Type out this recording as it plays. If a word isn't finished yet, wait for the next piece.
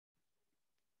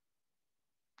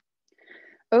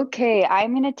Okay,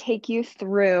 I'm going to take you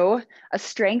through a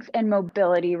strength and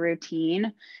mobility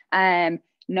routine.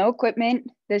 No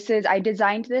equipment. I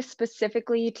designed this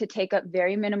specifically to take up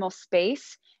very minimal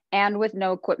space and with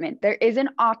no equipment. There is an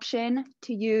option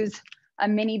to use a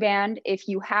mini band if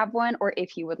you have one or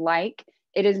if you would like.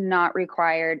 It is not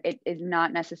required. It is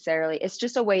not necessarily, it's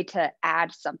just a way to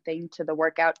add something to the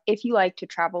workout if you like to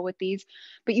travel with these,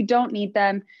 but you don't need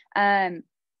them.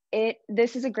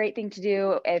 This is a great thing to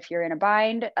do if you're in a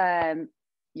bind,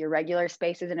 your regular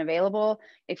space isn't available.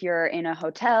 If you're in a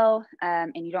hotel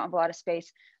and you don't have a lot of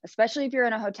space, especially if you're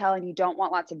in a hotel and you don't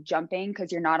want lots of jumping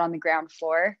because you're not on the ground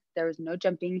floor. There was no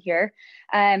jumping here.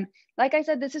 Like I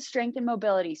said, this is strength and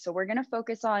mobility. So we're going to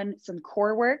focus on some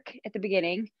core work at the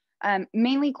beginning,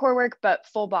 mainly core work, but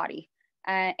full body.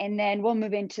 And then we'll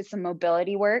move into some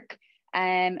mobility work.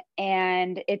 And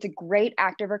it's a great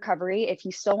active recovery. If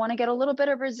you still want to get a little bit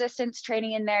of resistance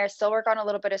training in there, still work on a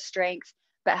little bit of strength,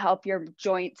 but help your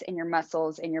joints and your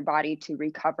muscles in your body to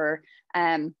recover.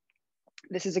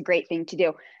 This is a great thing to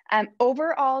do.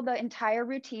 Overall, the entire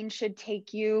routine should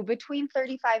take you between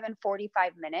 35 and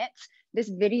 45 minutes. This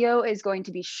video is going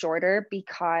to be shorter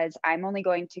because I'm only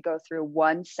going to go through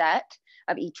one set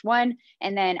of each one.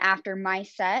 And then after my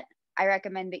set, I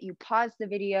recommend that you pause the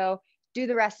video, do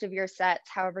the rest of your sets,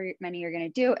 however many you're going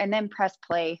to do, and then press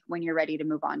play when you're ready to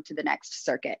move on to the next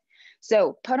circuit.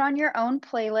 So put on your own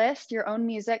playlist, your own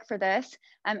music for this.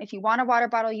 If you want a water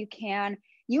bottle, you can.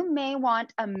 You may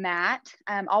want a mat.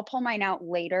 I'll pull mine out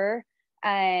later.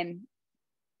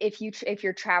 If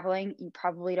you're traveling, you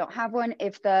probably don't have one.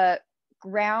 If the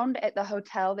ground at the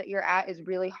hotel that you're at is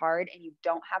really hard and you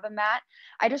don't have a mat,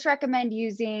 I just recommend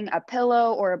using a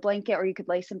pillow or a blanket, or you could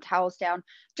lay some towels down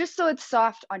just so it's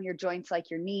soft on your joints, like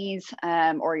your knees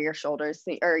or your shoulders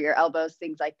or your elbows,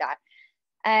 things like that.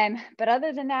 But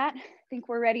other than that, I think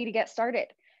we're ready to get started.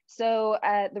 So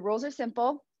the rules are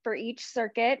simple. For each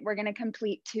circuit, we're going to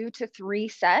complete 2 to 3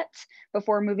 sets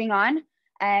before moving on.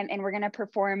 And we're going to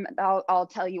perform, I'll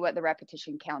tell you what the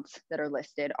repetition counts that are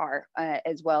listed are,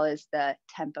 as well as the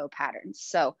tempo patterns.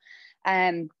 So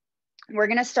we're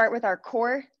going to start with our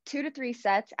core 2 to 3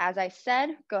 sets. As I said,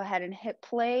 go ahead and hit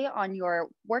play on your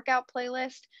workout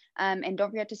playlist. And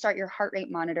don't forget to start your heart rate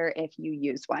monitor if you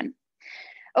use one.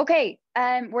 Okay,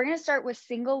 we're going to start with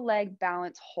single leg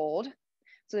balance hold.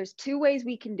 So there's 2 ways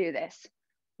we can do this.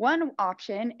 One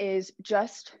option is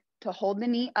just to hold the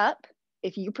knee up.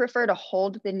 If you prefer to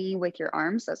hold the knee with your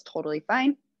arms, that's totally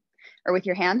fine, or with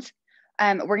your hands.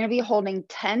 We're going to be holding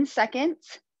 10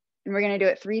 seconds, and we're going to do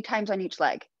it 3 times on each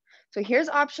leg. So here's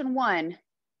option 1.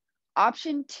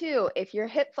 Option 2, if your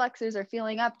hip flexors are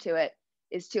feeling up to it,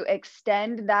 is to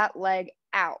extend that leg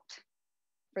out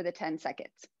for the 10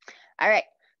 seconds. All right,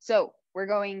 so we're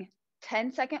going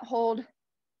 10-second hold,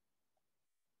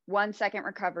 1 second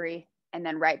recovery, and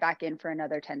then right back in for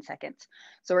another 10 seconds.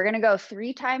 So we're going to go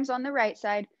 3 times on the right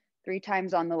side, 3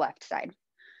 times on the left side.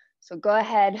 So go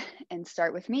ahead and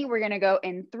start with me. We're going to go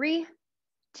in 3,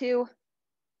 2,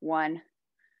 1. I'm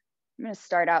going to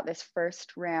start out this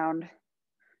first round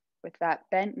with that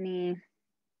bent knee,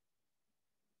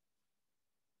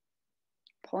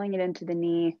 pulling it into the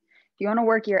knee. If you want to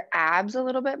work your abs a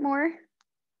little bit more,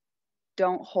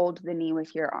 don't hold the knee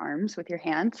with your arms, with your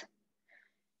hands.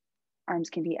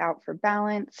 Arms can be out for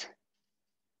balance.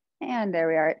 And there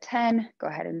we are at 10. Go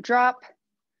ahead and drop.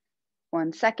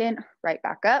 1 second, right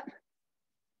back up.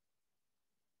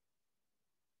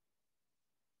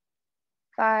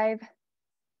 5,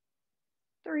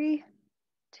 3,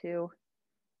 2,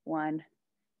 1.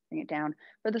 Bring it down.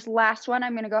 For this last one,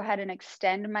 I'm going to go ahead and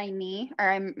extend my knee,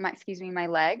 or my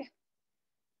leg.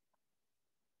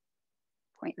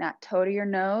 Point that toe to your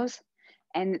nose.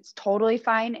 And it's totally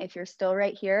fine if you're still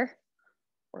right here.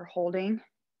 We're holding.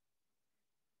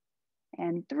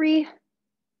 And 3,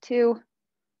 2,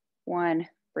 1.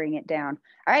 Bring it down.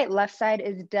 All right, left side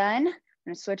is done. I'm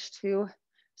going to switch to,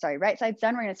 right side's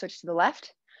done. We're going to switch to the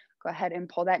left. Go ahead and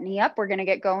pull that knee up. We're going to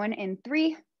get going in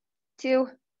 3, 2,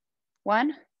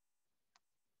 1.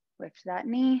 Lift that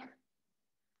knee.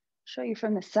 Show you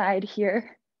from the side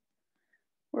here.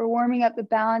 We're warming up the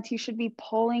balance. You should be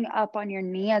pulling up on your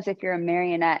knee as if you're a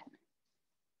marionette.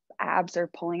 Abs are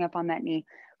pulling up on that knee.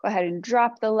 Go ahead and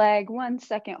drop the leg. 1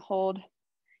 second hold.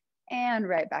 And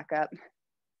right back up.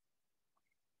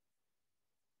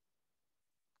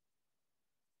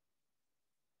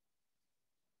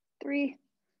 Three,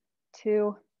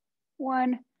 2,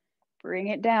 1. Bring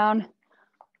it down.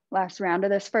 Last round of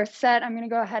this first set. I'm going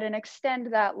to go ahead and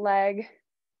extend that leg.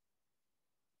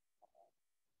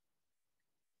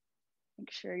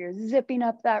 Make sure you're zipping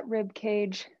up that rib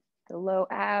cage, the low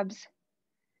abs.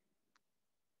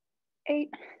 8,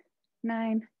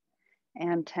 9,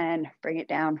 and 10. Bring it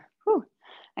down. Whew,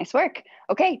 nice work.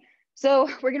 Okay, so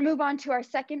we're gonna move on to our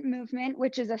second movement,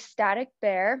 which is a static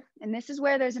bear. And this is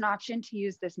where there's an option to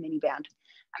use this mini band.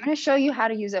 I'm gonna show you how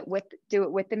to use it do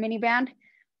it with the mini band.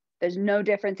 There's no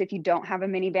difference if you don't have a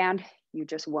mini band, you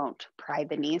just won't pry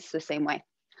the knees the same way.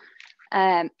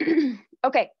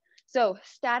 Okay, so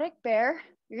static bear,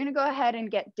 you're gonna go ahead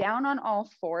and get down on all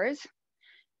fours.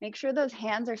 Make sure those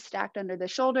hands are stacked under the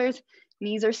shoulders,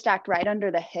 knees are stacked right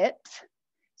under the hips.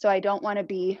 So I don't wanna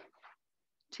be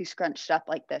too scrunched up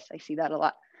like this. I see that a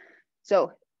lot.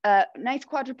 So nice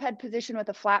quadruped position with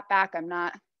a flat back. I'm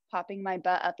not popping my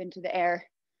butt up into the air,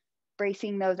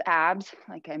 bracing those abs.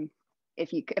 Like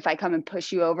if I come and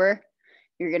push you over,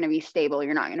 you're gonna be stable,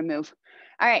 you're not gonna move.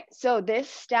 All right, so this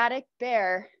static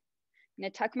bear, I'm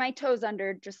gonna tuck my toes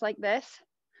under just like this.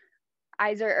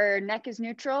 Neck is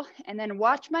neutral, and then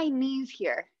watch my knees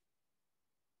here.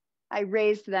 I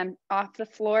raised them off the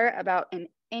floor about 1.5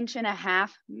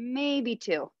 inches, maybe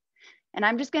 2. And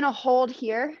I'm just gonna hold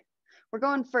here. We're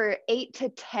going for 8 to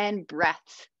 10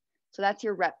 breaths. So that's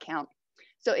your rep count.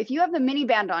 So if you have the mini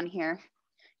band on here,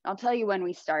 I'll tell you when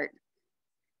we start.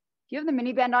 If you have the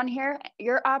mini band on here,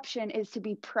 your option is to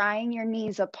be prying your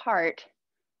knees apart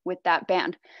with that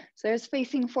band. So there's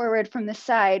facing forward from the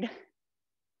side,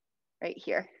 right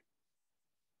here.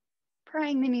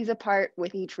 Prying the knees apart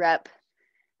with each rep.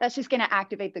 That's just gonna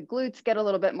activate the glutes, get a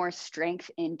little bit more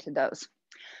strength into those.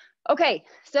 Okay,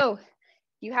 so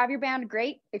you have your band,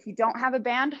 great. If you don't have a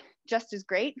band, just as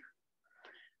great.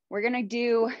 We're gonna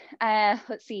do,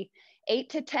 let's see, 8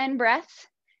 to 10 breaths,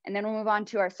 and then we'll move on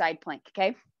to our side plank,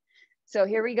 okay? So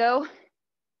here we go.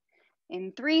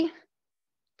 In 3,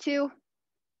 2,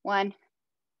 1.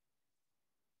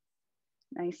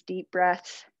 Nice deep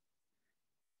breaths.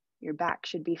 Your back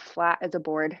should be flat as a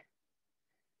board.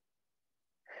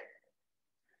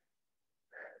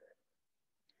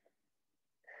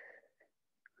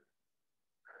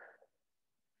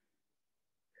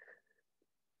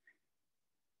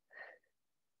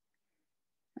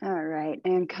 All right,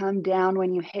 and come down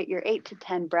when you hit your 8 to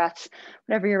 10 breaths,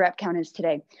 whatever your rep count is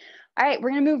today. All right, we're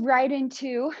gonna move right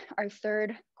into our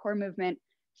third core movement,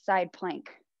 side plank.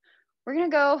 We're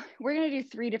gonna do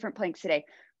 3 different planks today.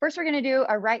 First, we're gonna do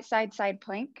a right side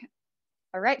plank,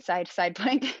 a right side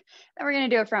plank, then we're gonna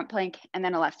do a front plank, and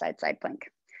then a left side plank.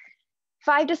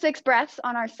 5 to 6 breaths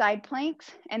on our side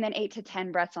planks, and then 8 to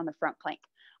 10 breaths on the front plank.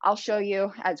 I'll show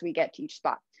you as we get to each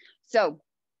spot. So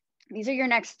these are your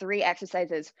next 3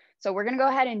 exercises. So we're gonna go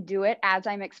ahead and do it as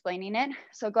I'm explaining it.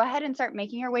 So go ahead and start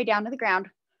making your way down to the ground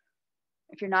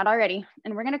if you're not already,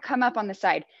 and we're gonna come up on the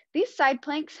side. These side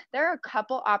planks, there are a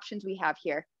couple options we have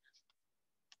here.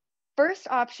 First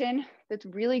option that's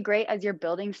really great as you're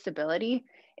building stability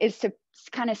is to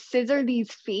kind of scissor these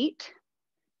feet,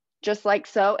 just like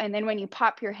so. And then when you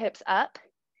pop your hips up,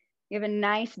 you have a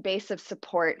nice base of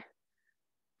support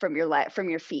from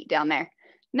your feet down there.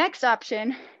 Next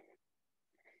option,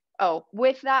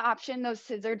 with that option, those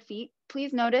scissored feet,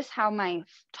 please notice how my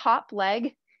top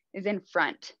leg is in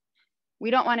front. We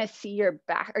don't want to see your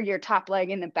back or your top leg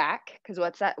in the back, because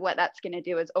what that's going to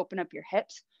do is open up your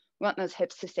hips. We want those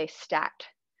hips to stay stacked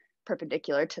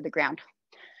perpendicular to the ground.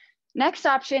 Next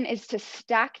option is to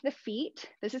stack the feet.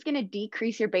 This is going to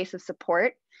decrease your base of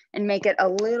support and make it a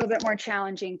little bit more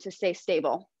challenging to stay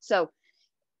stable. So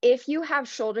if you have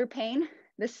shoulder pain,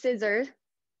 the scissor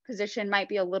position might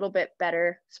be a little bit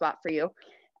better spot for you.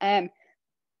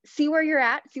 See where you're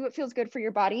at, see what feels good for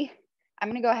your body. I'm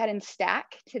gonna go ahead and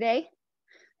stack today,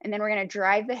 and then we're gonna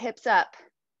drive the hips up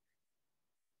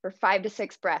for 5 to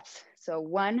 6 breaths. So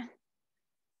 1,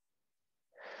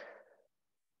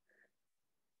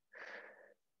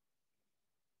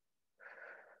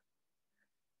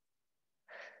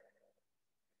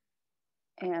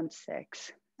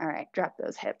 6. All right, drop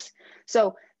those hips.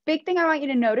 So big thing I want you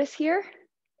to notice here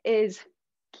is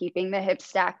keeping the hips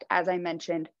stacked. As I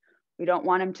mentioned, we don't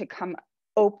want them to come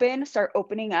open, start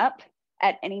opening up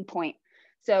at any point.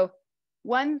 So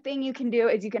one thing you can do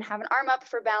is you can have an arm up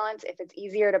for balance. If it's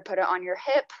easier to put it on your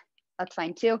hip, that's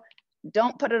fine too.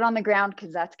 Don't put it on the ground,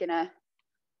 because that's gonna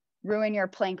ruin your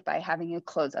plank by having you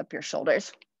close up your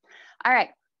shoulders. All right,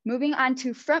 moving on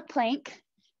to front plank,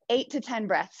 8 to 10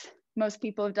 breaths. Most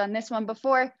people have done this one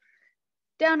before.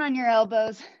 Down on your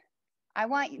elbows. I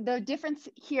want the difference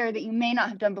here that you may not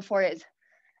have done before is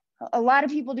a lot of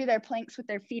people do their planks with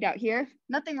their feet out here.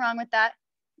 Nothing wrong with that.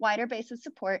 Wider base of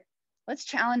support. Let's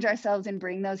challenge ourselves and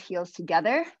bring those heels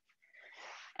together.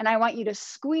 And I want you to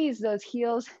squeeze those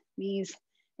heels, knees,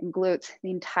 and glutes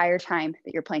the entire time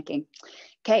that you're planking.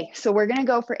 Okay, so we're gonna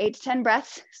go for 8 to 10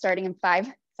 breaths, starting in 5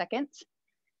 seconds.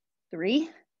 3,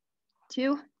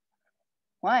 2,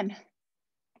 1.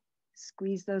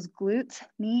 Squeeze those glutes,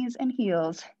 knees, and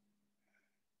heels.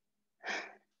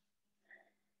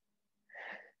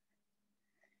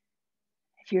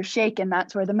 If you're shaking,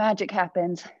 that's where the magic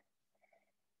happens.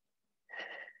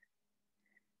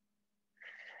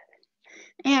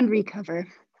 And recover.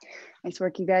 Nice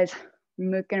work, you guys.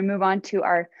 We're gonna move on to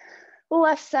our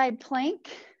left side plank.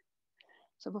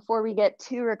 So before we get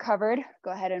too recovered,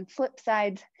 go ahead and flip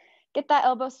sides. Get that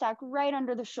elbow stack right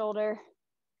under the shoulder.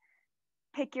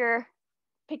 Pick your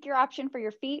option for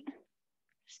your feet,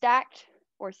 stacked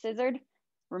or scissored.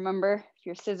 Remember, if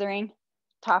you're scissoring,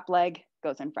 top leg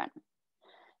goes in front.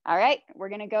 All right, we're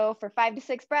gonna go for 5 to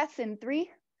 6 breaths in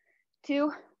 3,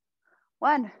 2,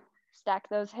 1. Stack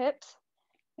those hips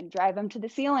and drive them to the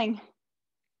ceiling.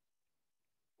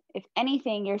 If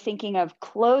anything, you're thinking of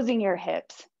closing your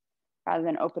hips rather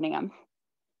than opening them.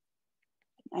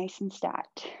 Nice and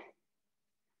stacked.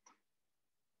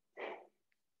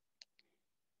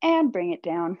 And bring it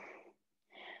down.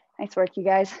 Nice work, you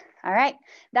guys. All right,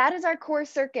 that is our core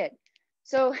circuit.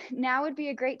 So now would be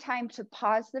a great time to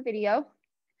pause the video,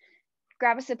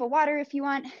 grab a sip of water if you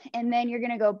want, and then you're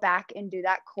gonna go back and do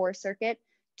that core circuit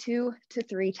 2 to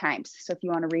 3 times. So if you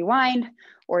wanna rewind,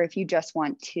 or if you just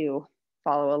want to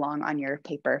follow along on your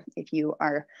paper, if you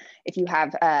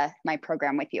have my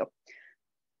program with you.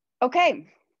 Okay,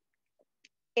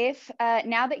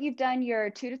 now that you've done your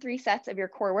 2 to 3 sets of your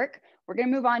core work, we're gonna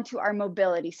move on to our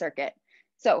mobility circuit.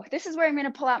 So this is where I'm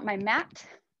gonna pull out my mat.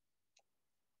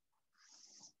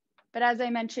 But as I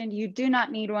mentioned, you do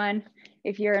not need one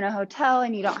if you're in a hotel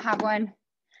and you don't have one.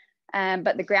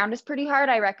 But the ground is pretty hard.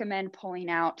 I recommend pulling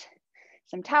out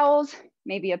some towels,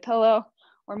 maybe a pillow,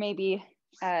 or maybe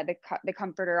the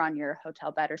comforter on your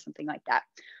hotel bed or something like that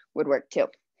would work too.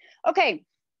 Okay,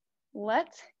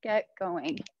 let's get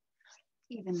going.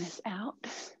 Even this out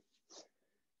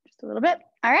just a little bit.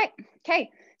 All right, okay.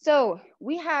 So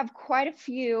we have quite a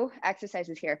few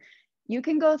exercises here. You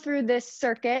can go through this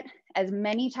circuit as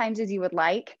many times as you would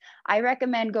like. I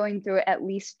recommend going through it at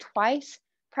least twice,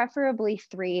 preferably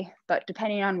 3, but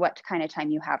depending on what kind of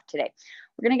time you have today.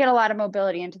 We're gonna get a lot of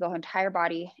mobility into the entire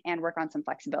body and work on some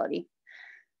flexibility.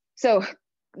 So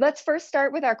let's first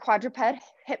start with our quadruped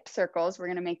hip circles.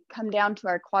 We're gonna come down to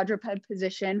our quadruped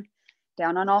position,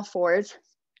 down on all 4s.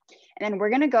 And then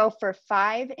we're gonna go for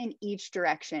 5 in each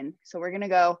direction. So we're gonna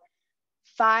go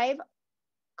 5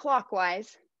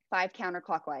 clockwise, 5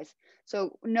 counterclockwise.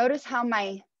 So notice how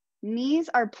my knees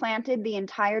are planted the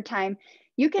entire time.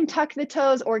 You can tuck the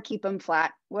toes or keep them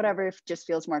flat, whatever just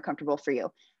feels more comfortable for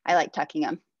you. I like tucking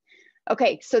them.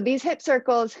 Okay, so these hip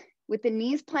circles with the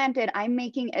knees planted, I'm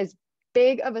making as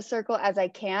big of a circle as I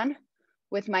can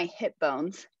with my hip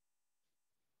bones,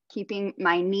 keeping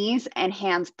my knees and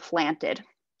hands planted.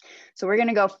 So we're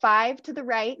gonna go 5 to the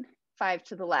right, 5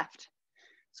 to the left.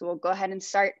 So we'll go ahead and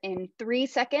start in 3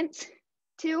 seconds.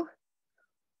 2,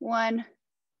 1,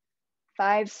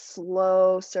 5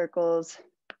 slow circles.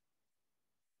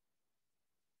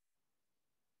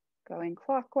 Going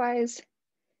clockwise.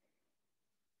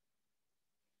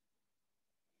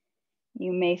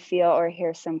 You may feel or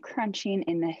hear some crunching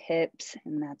in the hips,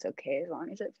 and that's okay as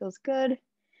long as it feels good.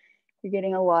 You're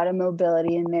getting a lot of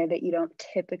mobility in there that you don't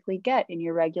typically get in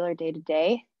your regular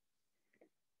day-to-day.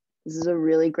 This is a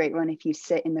really great one if you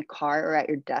sit in the car or at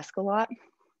your desk a lot.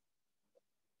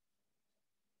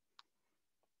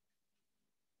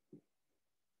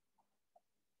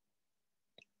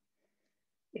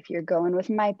 If you're going with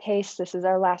my pace, this is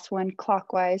our last one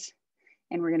clockwise,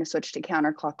 and we're gonna switch to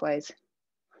counterclockwise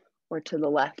or to the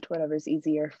left, whatever's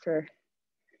easier for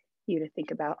you to think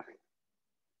about.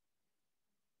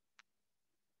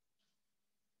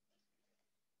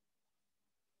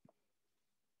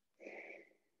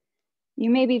 You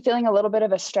may be feeling a little bit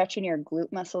of a stretch in your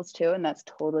glute muscles too, and that's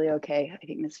totally okay. I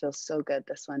think this feels so good,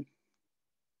 this one.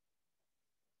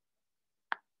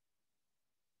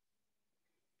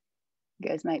 You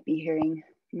guys might be hearing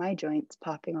my joints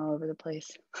popping all over the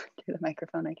place through the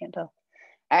microphone, I can't tell.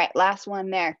 All right, last one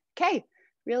there. Okay,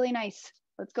 really nice.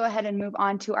 Let's go ahead and move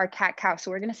on to our cat-cow.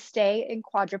 So we're gonna stay in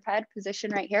quadruped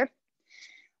position right here.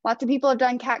 Lots of people have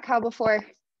done cat-cow before.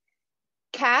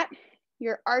 Cat,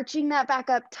 you're arching that back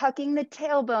up, tucking the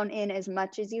tailbone in as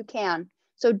much as you can.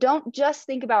 So don't just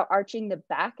think about arching the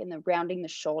back and rounding the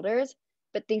shoulders,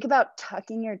 but think about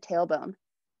tucking your tailbone.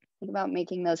 Think about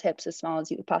making those hips as small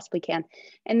as you possibly can.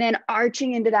 And then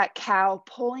arching into that cow,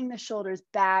 pulling the shoulders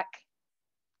back,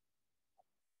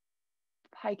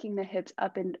 hiking the hips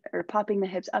up or popping the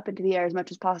hips up into the air as much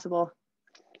as possible.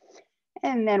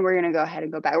 And then we're gonna go ahead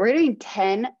and go back. We're doing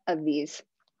 10 of these.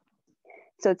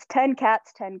 So it's 10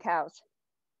 cats, 10 cows.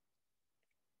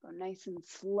 Go nice and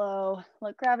slow.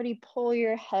 Let gravity pull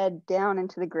your head down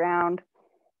into the ground.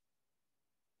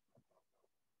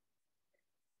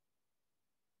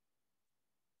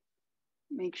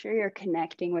 Make sure you're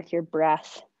connecting with your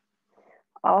breath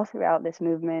all throughout this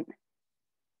movement.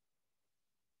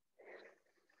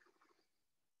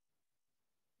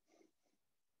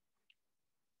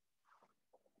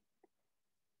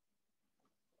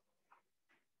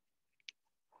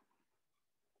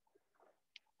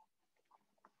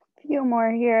 A few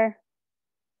more here.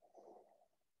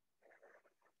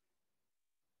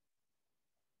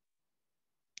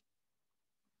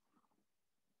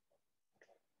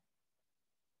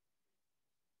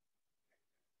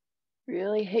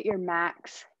 Really hit your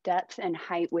max depth and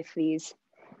height with these.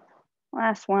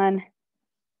 Last one,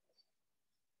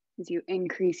 as you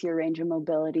increase your range of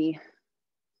mobility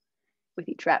with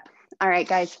each rep. All right,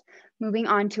 guys, moving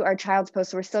on to our child's pose.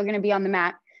 So we're still gonna be on the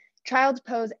mat. Child's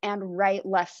pose and right,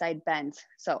 left side bends.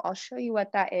 So I'll show you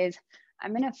what that is.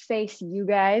 I'm gonna face you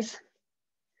guys.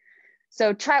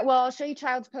 So I'll show you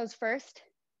child's pose first.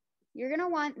 You're gonna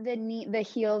want the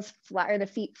heels flat or the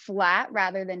feet flat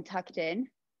rather than tucked in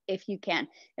if you can.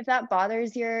 If that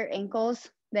bothers your ankles,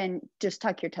 then just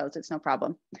tuck your toes, it's no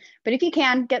problem. But if you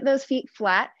can, get those feet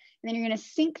flat, and then you're gonna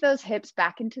sink those hips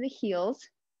back into the heels,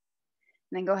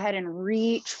 and then go ahead and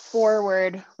reach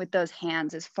forward with those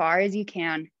hands as far as you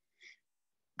can.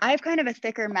 I have kind of a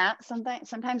thicker mat.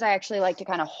 Sometimes I actually like to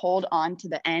kind of hold on to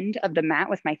the end of the mat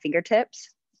with my fingertips.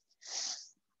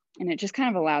 And it just kind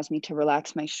of allows me to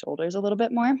relax my shoulders a little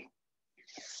bit more.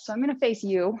 So I'm gonna face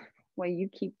you while you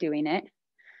keep doing it.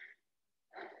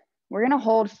 We're gonna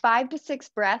hold 5 to 6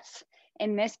 breaths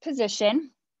in this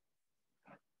position.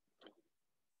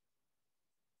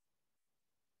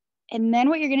 And then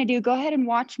what you're gonna do, go ahead and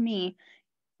watch me.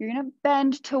 You're gonna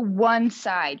bend to one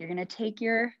side. You're gonna take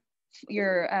your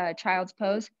child's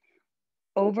pose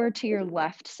over to your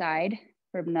left side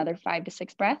for another 5 to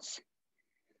 6 breaths.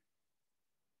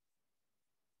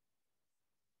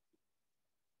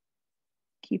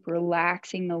 Keep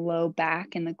relaxing the low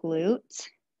back and the glutes.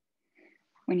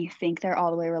 When you think they're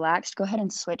all the way relaxed, go ahead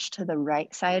and switch to the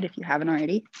right side if you haven't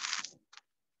already.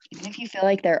 Even if you feel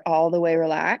like they're all the way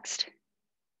relaxed,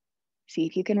 see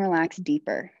if you can relax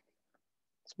deeper.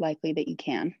 It's likely that you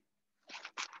can.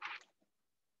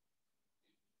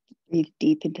 Breathe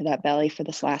deep into that belly for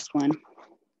this last one.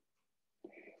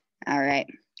 All right,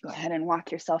 go ahead and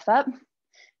walk yourself up.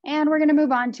 And we're gonna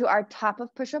move on to our top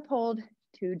of push-up hold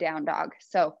to down dog.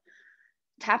 So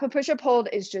top of push-up hold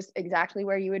is just exactly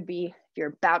where you would be if you're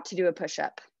about to do a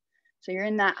push-up. So you're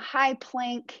in that high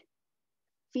plank,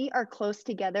 feet are close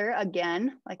together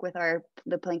again, like with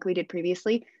the plank we did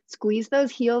previously. Squeeze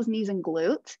those heels, knees, and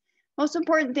glutes. Most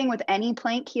important thing with any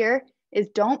plank here is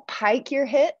don't pike your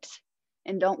hips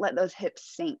and don't let those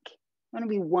hips sink. You wanna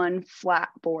be one flat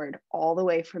board all the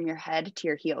way from your head to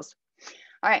your heels.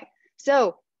 All right,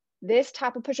 so this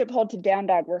top of push-up hold to down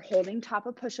dog, we're holding top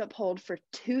of push-up hold for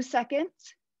 2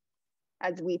 seconds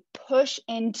as we push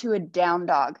into a down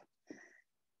dog.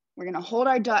 We're gonna hold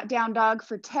our down dog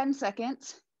for 10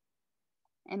 seconds,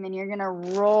 and then you're gonna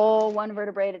roll one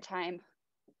vertebrae at a time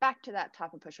back to that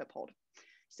top of push-up hold.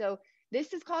 So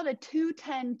this is called a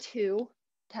 2-10-2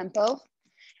 tempo.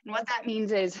 And what that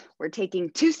means is we're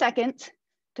taking 2 seconds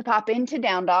to pop into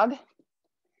down dog,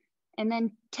 and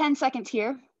then 10 seconds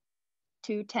here,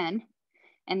 2-10,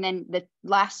 and then the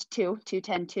last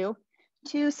 2-10-2,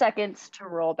 2 seconds to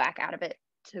roll back out of it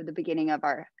to the beginning of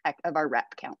our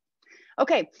rep count.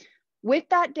 Okay, with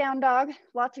that down dog,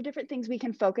 lots of different things we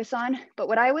can focus on, but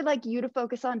what I would like you to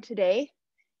focus on today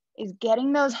is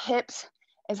getting those hips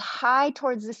as high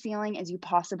towards the ceiling as you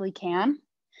possibly can.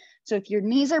 So if your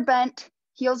knees are bent,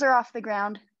 heels are off the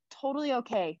ground, totally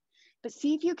okay. But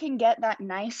see if you can get that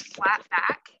nice flat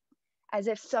back as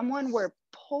if someone were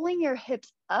pulling your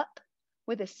hips up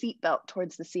with a seatbelt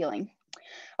towards the ceiling.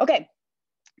 Okay,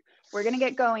 we're gonna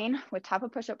get going with top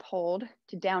of push-up hold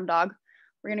to down dog.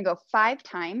 We're gonna go 5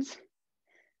 times.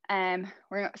 We're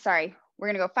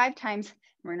gonna go 5 times. And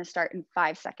we're gonna start in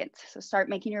 5 seconds. So start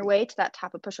making your way to that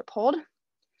top of push-up hold.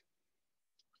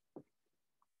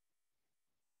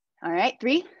 All right,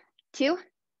 3, 2,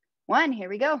 1, here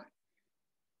we go.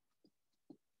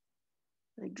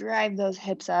 Drive those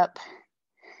hips up.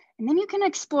 And then you can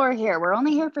explore here. We're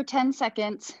only here for 10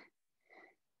 seconds,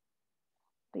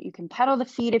 but you can pedal the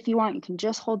feet if you want. You can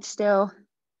just hold still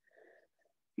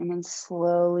and then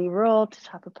slowly roll to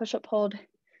top of push-up hold.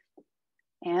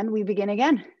 And we begin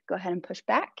again. Go ahead and push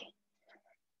back.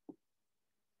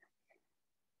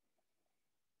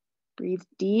 Breathe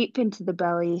deep into the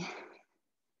belly.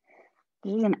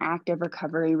 This is an active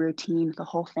recovery routine, the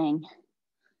whole thing.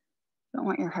 Don't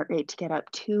want your heart rate to get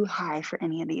up too high for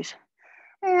any of these.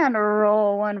 And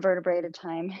roll one vertebrae at a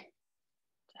time.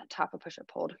 Top of push-up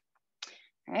hold.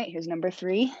 All right, here's number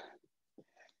 3.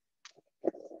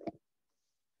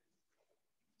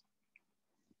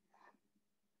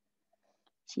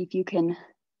 See if you can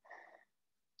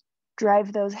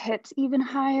drive those hips even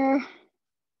higher.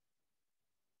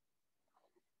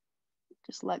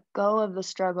 Just let go of the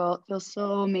struggle. It feels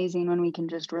so amazing when we can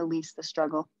just release the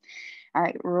struggle. All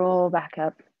right, roll back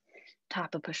up,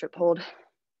 top of push-up hold,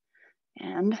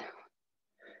 and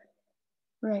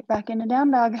right back into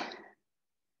down dog.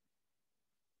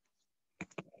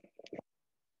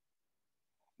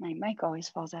 My mic always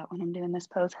falls out when I'm doing this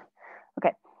pose.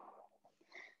 Okay,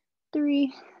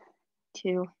 3,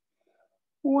 2,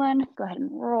 1. Go ahead and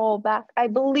roll back. I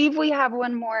believe we have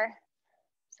one more.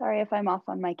 Sorry if I'm off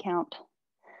on my count.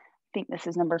 I think this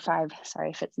is number 5.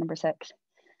 Sorry if it's number 6.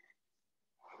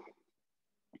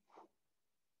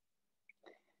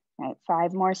 All right,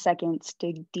 5 more seconds.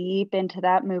 Dig deep into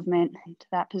that movement, into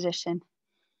that position.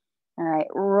 All right,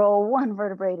 roll one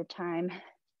vertebrae at a time.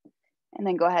 And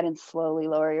then go ahead and slowly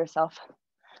lower yourself.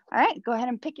 All right, go ahead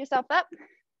and pick yourself up.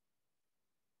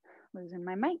 Losing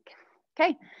my mic.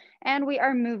 Okay, and we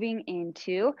are moving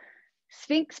into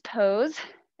Sphinx pose.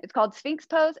 It's called Sphinx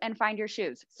pose and find your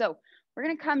shoes. So we're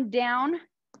gonna come down. I'm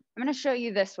gonna show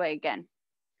you this way again.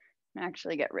 I'm gonna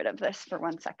actually get rid of this for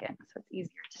 1 second so it's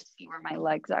easier to see where my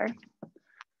legs are.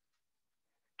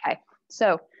 Okay,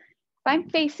 so if I'm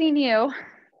facing you,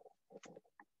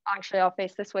 actually I'll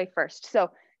face this way first.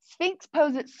 So Sphinx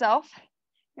pose itself,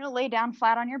 you're gonna lay down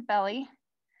flat on your belly.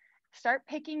 Start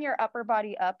picking your upper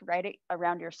body up right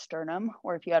around your sternum,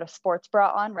 or if you had a sports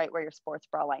bra on, right where your sports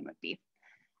bra line would be.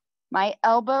 My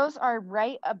elbows are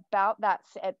right about that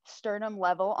at sternum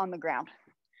level on the ground.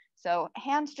 So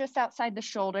hands just outside the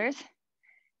shoulders.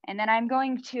 And then I'm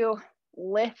going to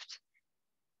lift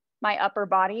my upper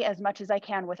body as much as I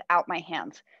can without my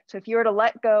hands. So if you were to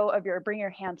let go of bring your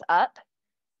hands up,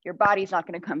 your body's not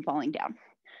gonna come falling down.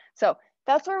 So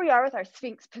that's where we are with our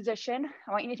Sphinx position.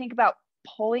 I want you to think about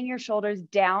pulling your shoulders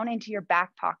down into your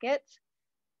back pockets.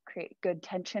 Create good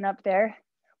tension up there.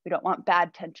 We don't want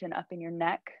bad tension up in your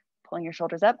neck, pulling your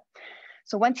shoulders up.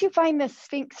 So once you find this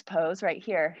Sphinx pose right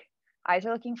here, eyes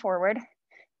are looking forward.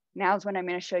 Now is when I'm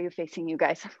going to show you facing you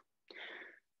guys.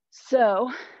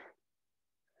 So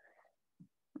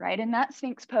right in that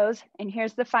Sphinx pose, and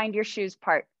here's the find your shoes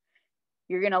part.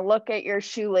 You're going to look at your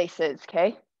shoelaces,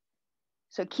 okay?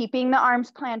 So keeping the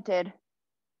arms planted,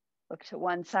 look to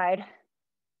one side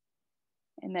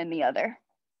and then the other.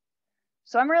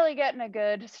 So I'm really getting a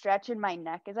good stretch in my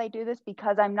neck as I do this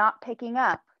because I'm not picking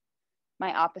up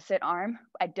my opposite arm.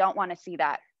 I don't want to see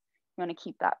that. You want to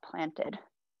keep that planted.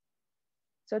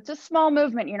 So it's a small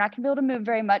movement. You're not going to be able to move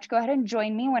very much. Go ahead and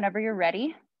join me whenever you're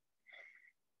ready.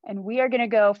 And we are going to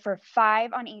go for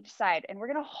 5 on each side. And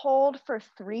we're going to hold for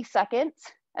 3 seconds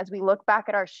as we look back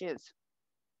at our shoes.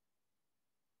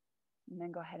 And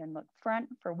then go ahead and look front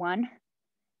for 1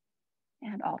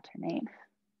 and alternate.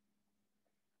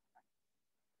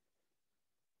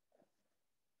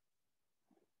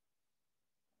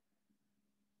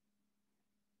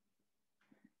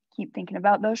 Keep thinking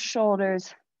about those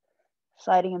shoulders,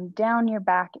 sliding them down your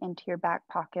back into your back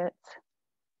pockets.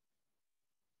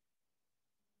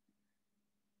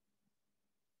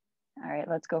 All right,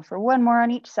 let's go for 1 more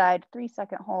on each side.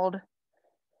 3-second hold.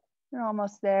 You're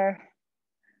almost there.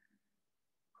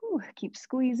 Whew, keep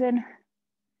squeezing.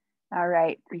 All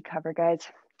right, recover, guys.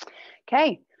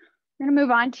 Okay, we're gonna move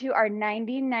on to our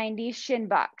 90-90 shin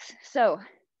box. So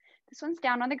this one's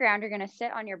down on the ground. You're gonna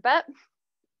sit on your butt.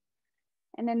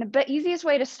 And then the easiest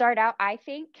way to start out, I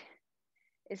think,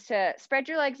 is to spread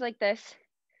your legs like this.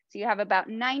 So you have about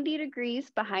 90 degrees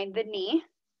behind the knee.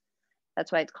 That's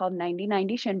why it's called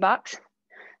 90-90 shin box.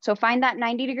 So find that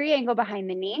 90-degree angle behind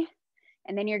the knee,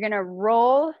 and then you're gonna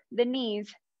roll the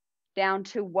knees down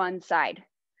to one side.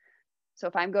 So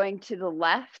if I'm going to the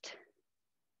left,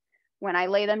 when I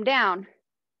lay them down,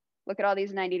 look at all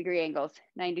these 90-degree angles.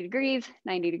 90 degrees,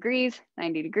 90 degrees,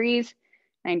 90 degrees,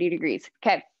 90 degrees.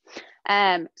 Okay,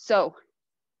 so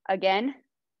again,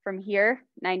 from here,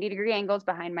 90-degree angles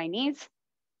behind my knees,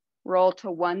 roll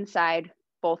to one side,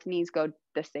 both knees go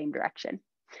the same direction.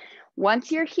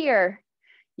 Once you're here,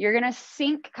 you're gonna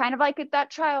sink, kind of like at that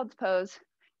child's pose.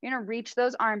 You're gonna reach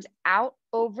those arms out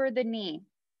over the knee.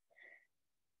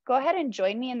 Go ahead and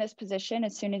join me in this position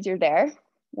as soon as you're there.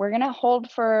 We're gonna hold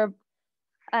for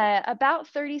about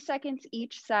 30 seconds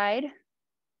each side.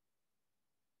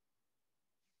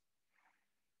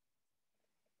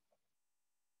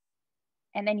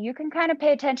 And then you can kind of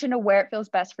pay attention to where it feels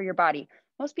best for your body.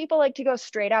 Most people like to go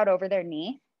straight out over their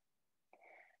knee.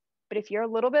 But if you're a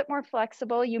little bit more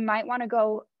flexible, you might want to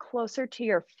go closer to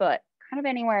your foot, kind of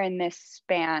anywhere in this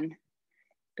span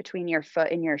between your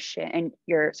foot and your shin and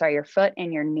your foot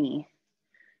and your knee.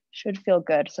 Should feel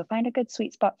good. So find a good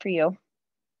sweet spot for you.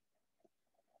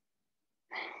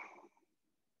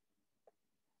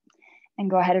 And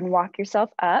go ahead and walk yourself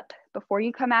up. Before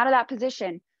you come out of that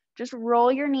position, just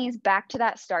roll your knees back to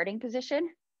that starting position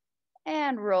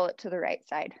and roll it to the right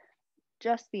side,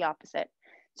 just the opposite.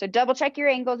 So double check your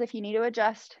angles if you need to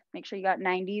adjust. Make sure you got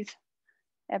 90s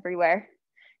everywhere.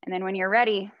 And then when you're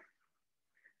ready,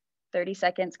 30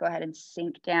 seconds, go ahead and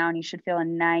sink down. You should feel a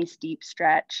nice deep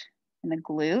stretch in the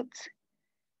glutes,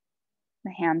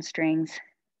 the hamstrings,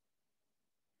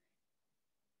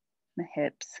 the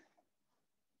hips.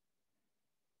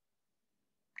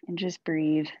 And just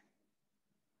breathe.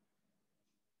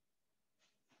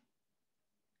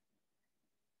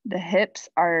 The hips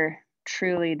are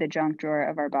truly the junk drawer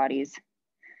of our bodies.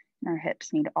 And our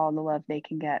hips need all the love they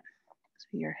can get. So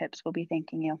your hips will be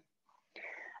thanking you.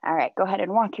 All right, go ahead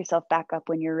and walk yourself back up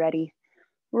when you're ready.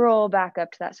 Roll back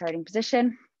up to that starting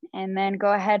position. And then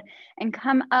go ahead and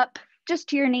come up just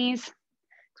to your knees. So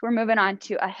we're moving on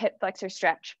to a hip flexor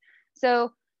stretch.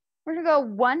 So we're gonna go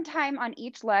one time on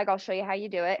each leg. I'll show you how you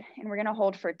do it. And we're gonna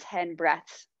hold for 10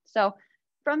 breaths. So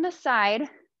from the side,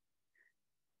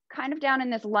 kind of down in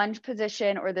this lunge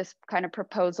position or this kind of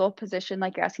proposal position,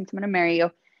 like you're asking someone to marry you.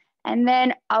 And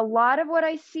then a lot of what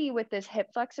I see with this hip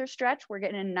flexor stretch, we're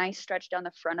getting a nice stretch down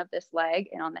the front of this leg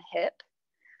and on the hip.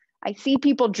 I see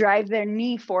people drive their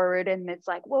knee forward and it's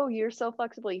like, whoa, you're so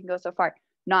flexible, you can go so far.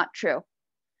 Not true.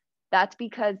 That's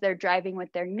because they're driving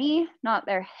with their knee, not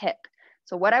their hip.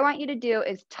 So what I want you to do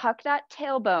is tuck that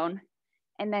tailbone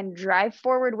and then drive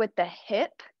forward with the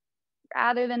hip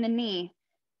rather than the knee.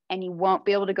 And you won't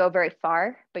be able to go very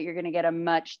far, but you're gonna get a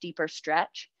much deeper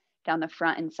stretch down the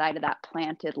front and side of that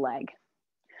planted leg.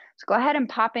 So go ahead and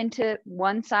pop into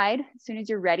one side as soon as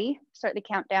you're ready. Start the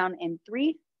countdown in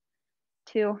 3,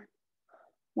 2,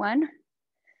 1.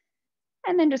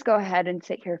 And then just go ahead and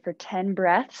sit here for 10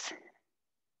 breaths.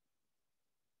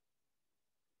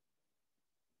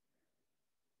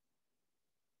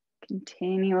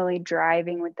 Continually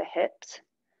driving with the hips,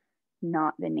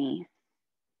 not the knee.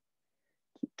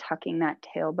 Keep tucking that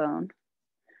tailbone.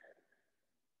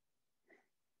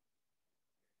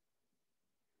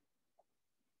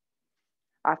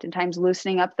 Oftentimes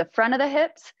loosening up the front of the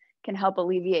hips can help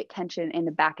alleviate tension in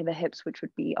the back of the hips, which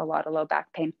would be a lot of low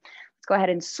back pain. Let's go ahead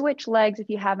and switch legs if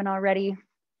you haven't already.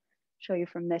 Show you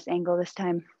from this angle this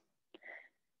time.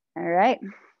 All right,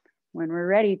 when we're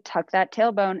ready, tuck that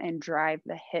tailbone and drive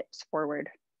the hips forward,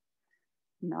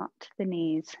 not the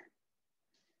knees.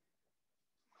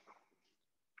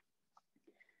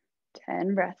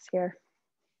 10 breaths here.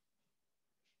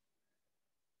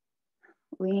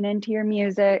 Lean into your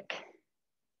music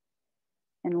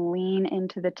and lean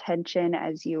into the tension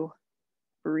as you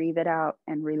breathe it out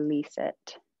and release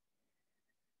it.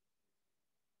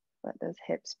 Let those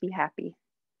hips be happy.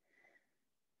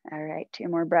 All right, 2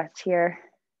 more breaths here.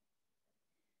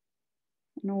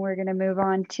 And we're gonna move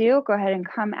on to, go ahead and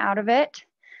come out of it.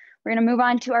 We're gonna move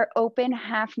on to our open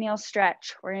half kneel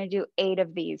stretch. We're gonna do 8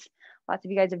 of these. Lots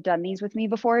of you guys have done these with me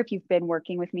before if you've been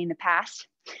working with me in the past.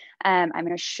 I'm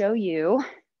gonna show you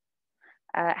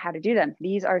how to do them.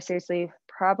 These are seriously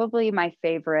probably my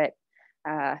favorite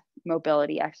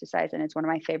mobility exercise, and it's one of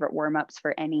my favorite warm-ups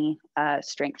for any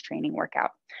strength training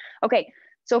workout. Okay,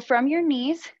 so from your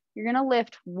knees, you're gonna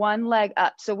lift one leg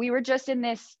up. So we were just in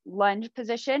this lunge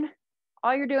position.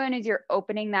 All you're doing is you're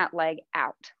opening that leg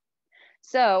out.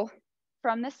 So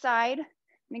from the side, I'm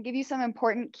gonna give you some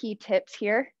important key tips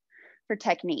here for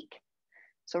technique.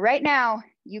 So right now,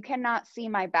 you cannot see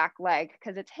my back leg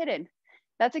because it's hidden.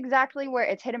 That's exactly where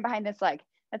it's hidden behind this leg.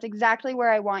 That's exactly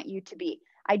where I want you to be.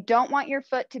 I don't want your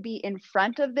foot to be in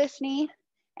front of this knee,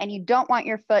 and you don't want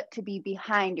your foot to be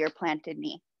behind your planted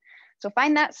knee. So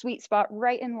find that sweet spot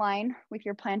right in line with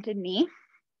your planted knee.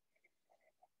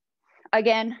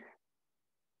 Again,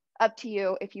 up to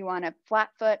you if you want a flat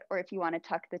foot or if you want to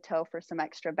tuck the toe for some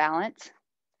extra balance.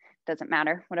 Doesn't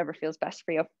matter, whatever feels best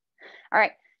for you. All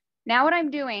right, now what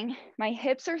I'm doing, my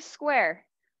hips are square.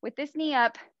 With this knee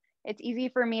up, it's easy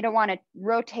for me to want to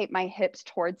rotate my hips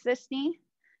towards this knee.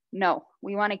 No,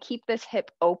 we want to keep this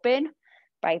hip open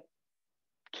by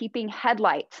keeping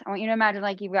headlights. I want you to imagine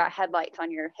like you've got headlights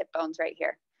on your hip bones right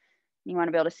here. You want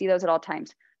to be able to see those at all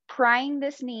times. Prying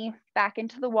this knee back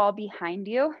into the wall behind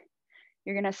you,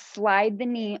 you're going to slide the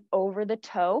knee over the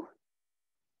toe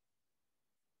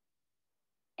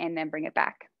and then bring it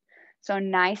back. So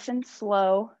nice and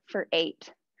slow for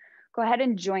 8. Go ahead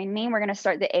and join me. We're gonna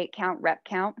start the 8 count rep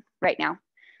count right now.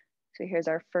 So here's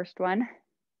our first one.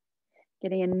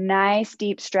 Getting a nice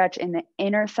deep stretch in the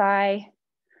inner thigh,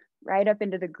 right up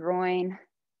into the groin,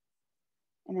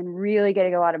 and then really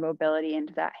getting a lot of mobility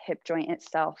into that hip joint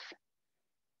itself.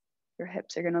 Your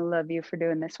hips are gonna love you for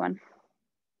doing this one.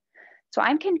 So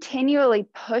I'm continually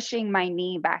pushing my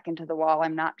knee back into the wall.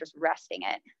 I'm not just resting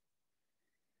it.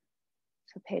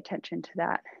 So pay attention to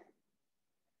that.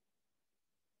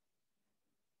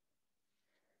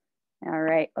 All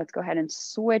right, let's go ahead and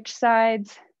switch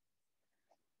sides.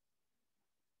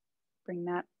 Bring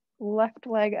that left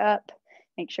leg up.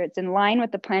 Make sure it's in line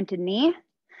with the planted knee.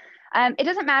 It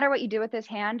doesn't matter what you do with this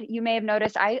hand. You may have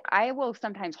noticed I will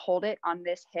sometimes hold it on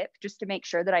this hip just to make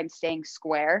sure that I'm staying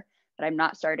square, that I'm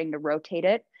not starting to rotate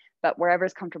it, but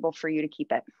wherever's comfortable for you to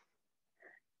keep it.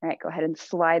 All right, go ahead and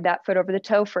slide that foot over the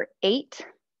toe for 8.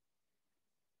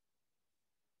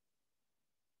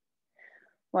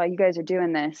 While you guys are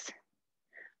doing this,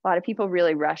 a lot of people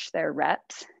really rush their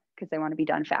reps because they want to be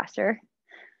done faster.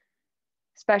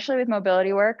 Especially with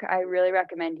mobility work, I really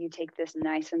recommend you take this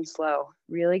nice and slow.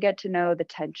 Really get to know the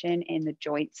tension in the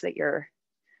joints that you're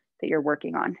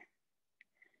working on,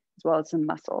 as well as the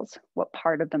muscles. What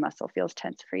part of the muscle feels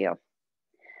tense for you?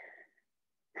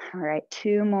 All right,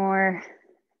 2 more.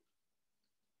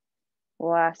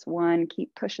 Last one,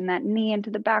 keep pushing that knee into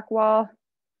the back wall.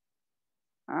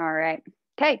 All right,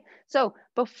 okay, so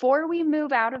before we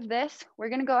move out of this, we're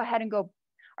gonna go ahead and go.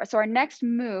 So our next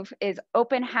move is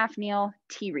open half kneel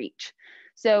T-reach.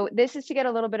 So this is to get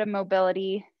a little bit of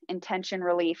mobility and tension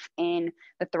relief in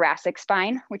the thoracic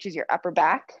spine, which is your upper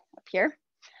back up here.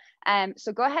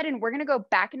 So go ahead and we're gonna go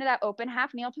back into that open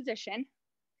half kneel position.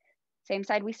 Same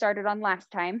side we started on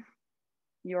last time,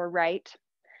 your right.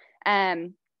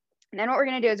 And then what we're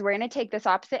gonna do is we're gonna take this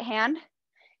opposite hand.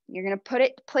 You're gonna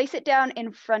place it down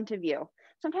in front of you.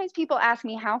 Sometimes people ask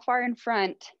me how far in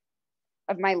front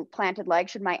of my planted leg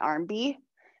should my arm be?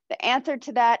 The answer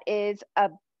to that is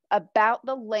about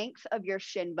the length of your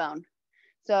shin bone.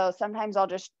 So sometimes I'll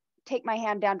just take my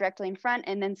hand down directly in front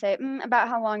and then say, about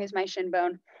how long is my shin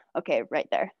bone? Okay, right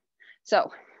there.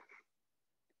 So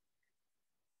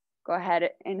go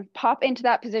ahead and pop into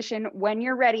that position when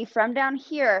you're ready. From down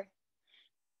here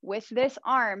with this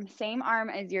arm, same arm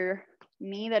as your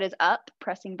knee that is up,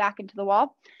 pressing back into the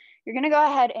wall, you're gonna go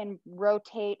ahead and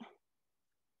rotate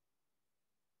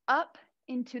up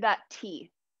into that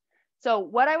T. So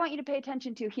what I want you to pay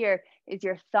attention to here is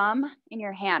your thumb in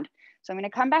your hand. So I'm gonna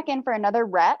come back in for another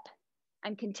rep.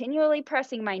 I'm continually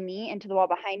pressing my knee into the wall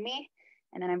behind me,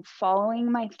 and then I'm following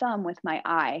my thumb with my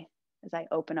eye as I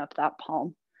open up that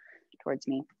palm towards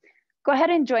me. Go ahead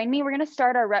and join me. We're gonna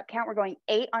start our rep count. We're going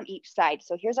 8 on each side.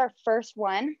 So here's our first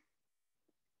one.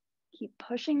 Keep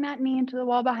pushing that knee into the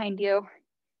wall behind you.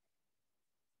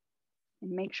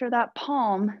 And make sure that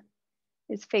palm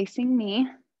is facing me.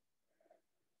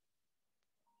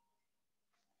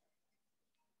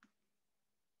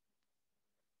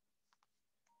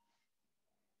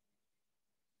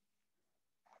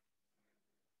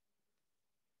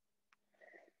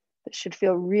 This should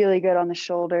feel really good on the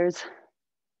shoulders.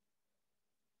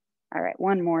 All right,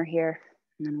 one more here,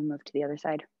 and then we'll move to the other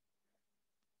side.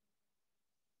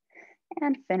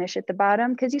 And finish at the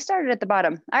bottom, because you started at the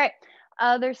bottom. All right,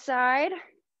 other side.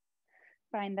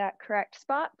 Find that correct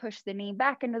spot, push the knee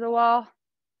back into the wall,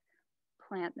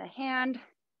 plant the hand,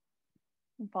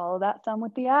 and follow that thumb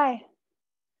with the eye.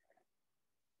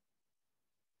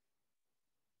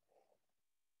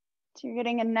 So you're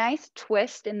getting a nice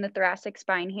twist in the thoracic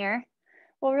spine here.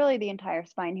 Well, really the entire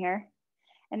spine here.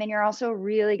 And then you're also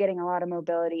really getting a lot of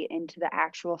mobility into the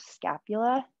actual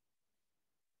scapula,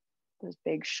 those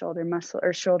big shoulder muscle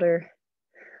or shoulder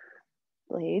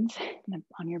blades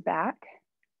on your back.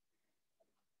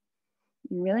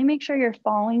 And really make sure you're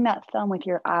following that thumb with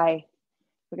your eye.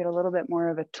 You'll get a little bit more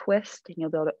of a twist and you'll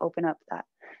be able to open up that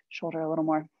shoulder a little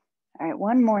more. All right,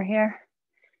 one more here.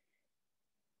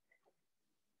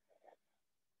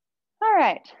 All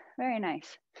right, very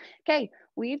nice. Okay,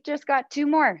 we've just got 2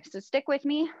 more, so stick with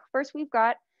me. First, we've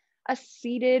got a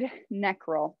seated neck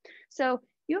roll. So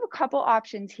you have a couple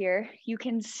options here. You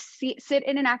can sit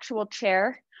in an actual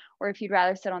chair, or if you'd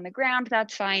rather sit on the ground,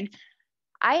 that's fine.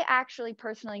 I actually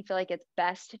personally feel like it's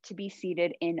best to be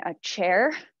seated in a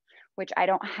chair, which I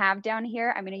don't have down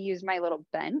here. I'm gonna use my little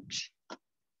bench.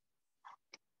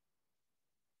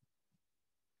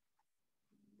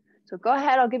 So go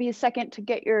ahead, I'll give you a second to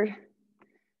get your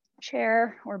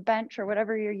chair or bench or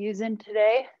whatever you're using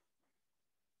today.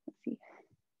 Let's see.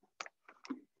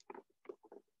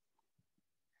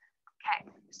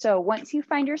 Okay, So once you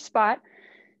find your spot,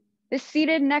 the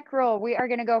seated neck roll, we are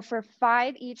gonna go for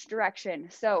 5 each direction.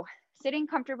 So sitting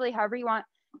comfortably, however you want,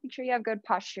 make sure you have good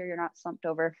posture, you're not slumped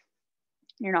over,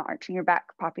 you're not arching your back,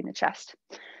 popping the chest.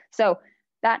 So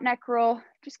that neck roll,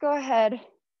 just go ahead,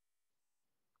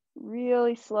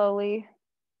 really slowly,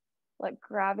 let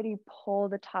gravity pull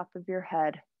the top of your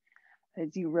head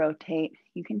as you rotate.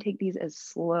 You can take these as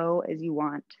slow as you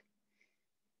want.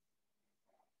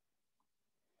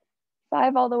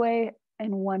 5 all the way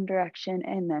in one direction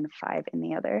and then 5 in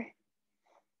the other.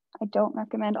 I don't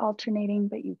recommend alternating,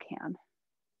 but you can.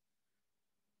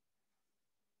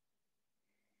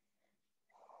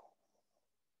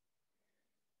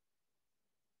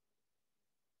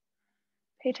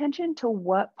 Pay attention to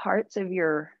what parts of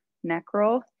your neck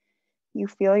roll you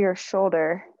feel your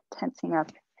shoulder tensing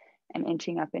up and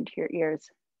inching up into your ears.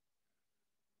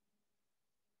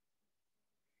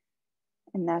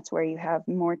 And that's where you have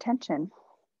more tension.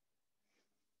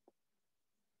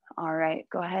 All right,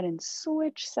 go ahead and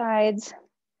switch sides.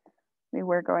 We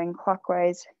were going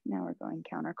clockwise, now we're going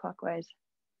counterclockwise.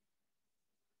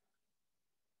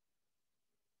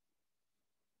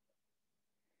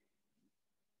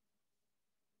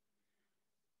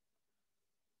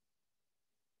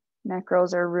 Neck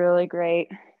rolls are really great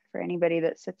for anybody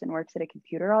that sits and works at a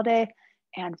computer all day,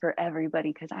 and for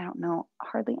everybody, because I don't know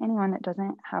hardly anyone that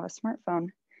doesn't have a smartphone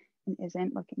and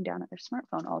isn't looking down at their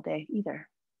smartphone all day either.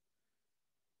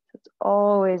 So it's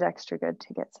always extra good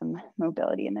to get some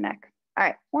mobility in the neck. All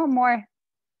right, one more.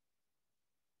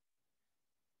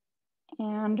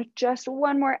 And just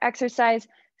one more exercise.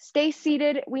 Stay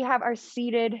seated. We have our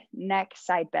seated neck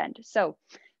side bend. So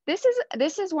this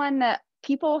is one that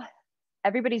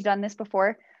everybody's done this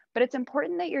before, but it's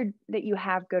important that you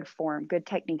have good form, good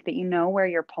technique, that you know where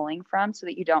you're pulling from so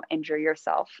that you don't injure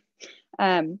yourself.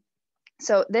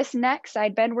 So this neck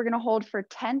side bend, we're gonna hold for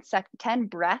 10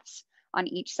 breaths on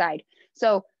each side.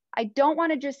 So I don't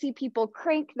wanna just see people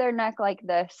crank their neck like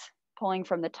this, pulling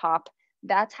from the top.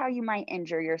 That's how you might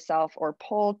injure yourself or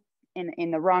pull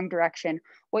in the wrong direction.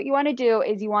 What you wanna do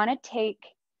is you wanna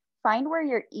find where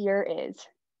your ear is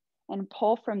and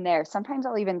pull from there. Sometimes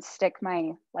I'll even stick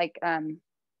my,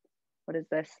 what is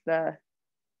this? The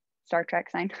Star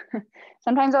Trek sign.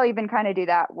 Sometimes I'll even kind of do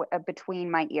that between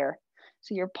my ear.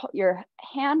 So your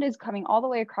hand is coming all the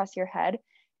way across your head,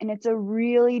 and it's a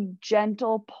really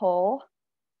gentle pull.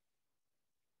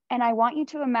 And I want you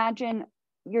to imagine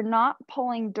you're not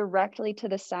pulling directly to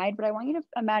the side, but I want you to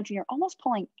imagine you're almost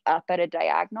pulling up at a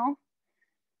diagonal.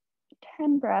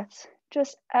 10 breaths,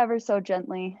 just ever so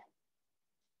gently.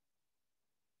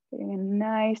 Getting a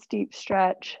nice deep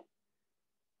stretch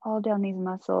all down these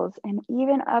muscles and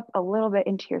even up a little bit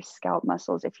into your scalp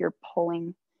muscles if you're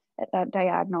pulling at that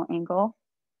diagonal angle.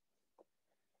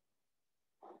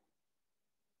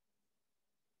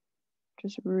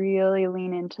 Just really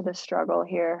lean into the struggle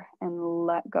here and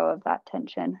let go of that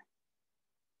tension.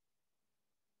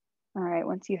 All right,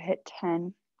 once you hit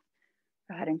 10,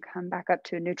 go ahead and come back up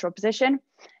to a neutral position,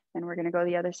 and we're gonna go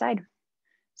the other side.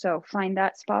 So find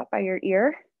that spot by your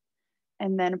ear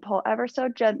and then pull ever so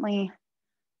gently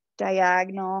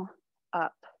diagonal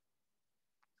up.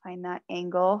 Find that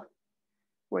angle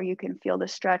where you can feel the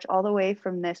stretch all the way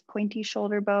from this pointy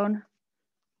shoulder bone,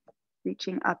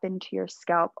 reaching up into your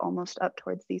scalp, almost up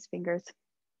towards these fingers.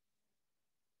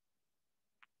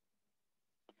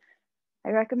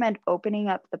 I recommend opening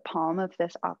up the palm of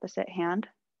this opposite hand.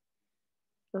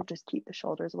 It'll just keep the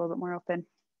shoulders a little bit more open.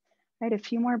 All right, a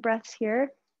few more breaths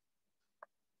here.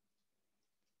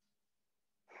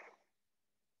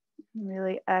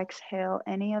 Really exhale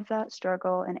any of that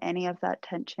struggle and any of that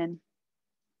tension.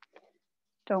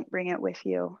 Don't bring it with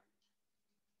you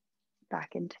back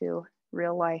into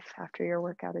real life after your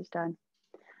workout is done.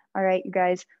 All right, you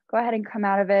guys, go ahead and come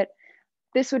out of it.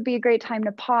 This would be a great time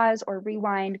to pause or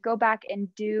rewind, go back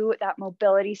and do that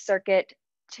mobility circuit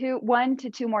 1 to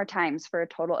 2 more times for a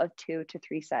total of 2 to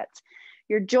 3 sets.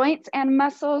 Your joints and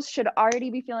muscles should already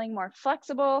be feeling more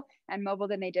flexible and mobile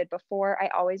than they did before. I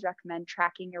always recommend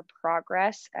tracking your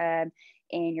progress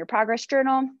in your progress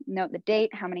journal. Note the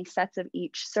date, how many sets of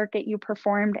each circuit you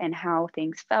performed, and how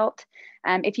things felt.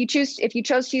 If you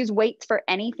chose to use weights for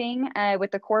anything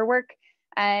with the core work,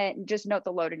 just note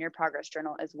the load in your progress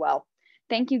journal as well.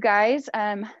 Thank you guys.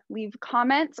 Leave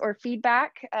comments or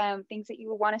feedback, things that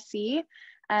you want to see,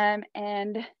 and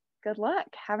good luck.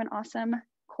 Have an awesome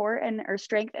core or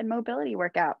strength and mobility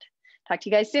workout. Talk to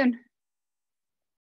you guys soon.